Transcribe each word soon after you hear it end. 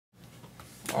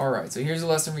Alright, so here's a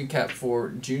lesson recap for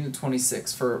June the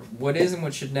 26th. For what is and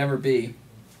what should never be,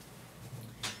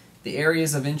 the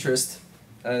areas of interest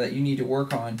that you need to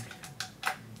work on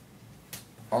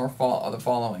are the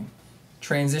following.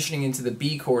 Transitioning into the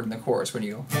B chord in the chorus when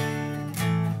you go.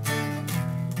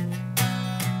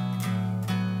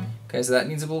 Okay, so that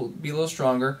needs to be a little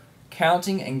stronger.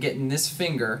 Counting and getting this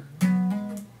finger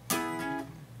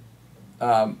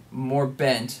more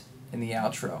bent in the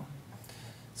outro.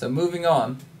 So moving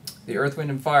on, the Earth,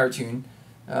 Wind & Fire tune,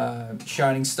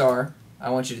 Shining Star,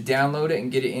 I want you to download it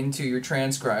and get it into your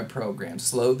transcribe program.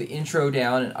 Slow the intro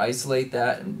down and isolate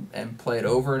that and play it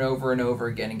over and over and over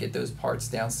again and get those parts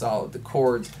down solid. The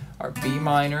chords are B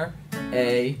minor,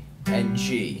 A, and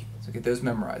G. So get those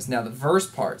memorized. Now the verse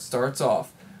part starts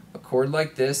off a chord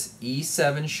like this,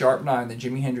 E7 sharp 9, the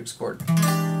Jimi Hendrix chord.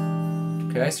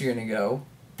 Okay, so you're going to go.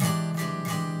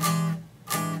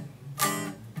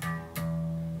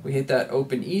 We hit that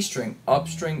open E string,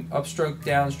 upstroke,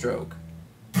 downstroke.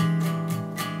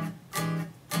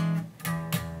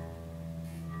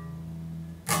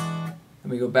 Then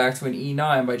we go back to an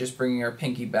E9 by just bringing our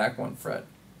pinky back 1 fret.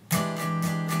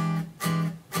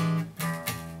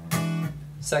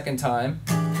 Second time,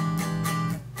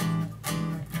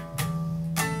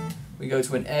 we go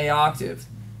to an A octave,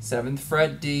 7th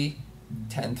fret D,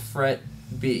 10th fret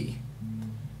B.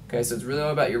 Okay, so it's really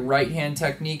all about your right hand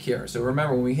technique here. So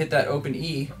remember, when we hit that open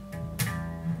E,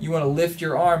 you want to lift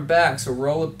your arm back, so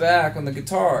roll it back on the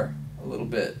guitar a little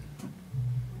bit.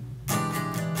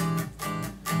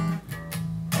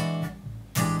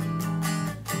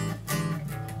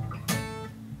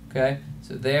 Okay,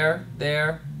 so there,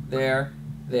 there, there,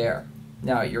 there.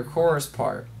 Now your chorus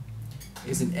part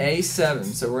is an A7,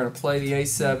 so we're going to play the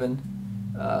A7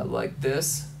 like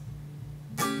this.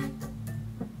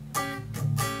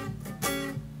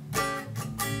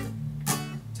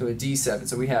 To a D7.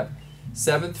 So we have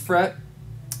 7th fret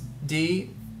D,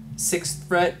 6th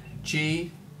fret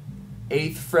G,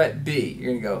 8th fret B.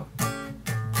 You're going to go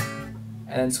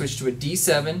and then switch to a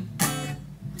D7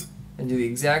 and do the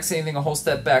exact same thing a whole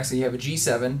step back. So you have a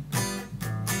G7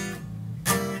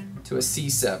 to a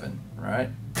C7, right?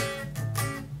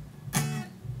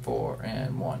 4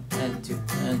 and 1 and 2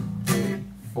 and 3,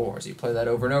 4. So you play that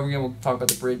over and over again. We'll talk about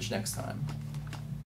the bridge next time.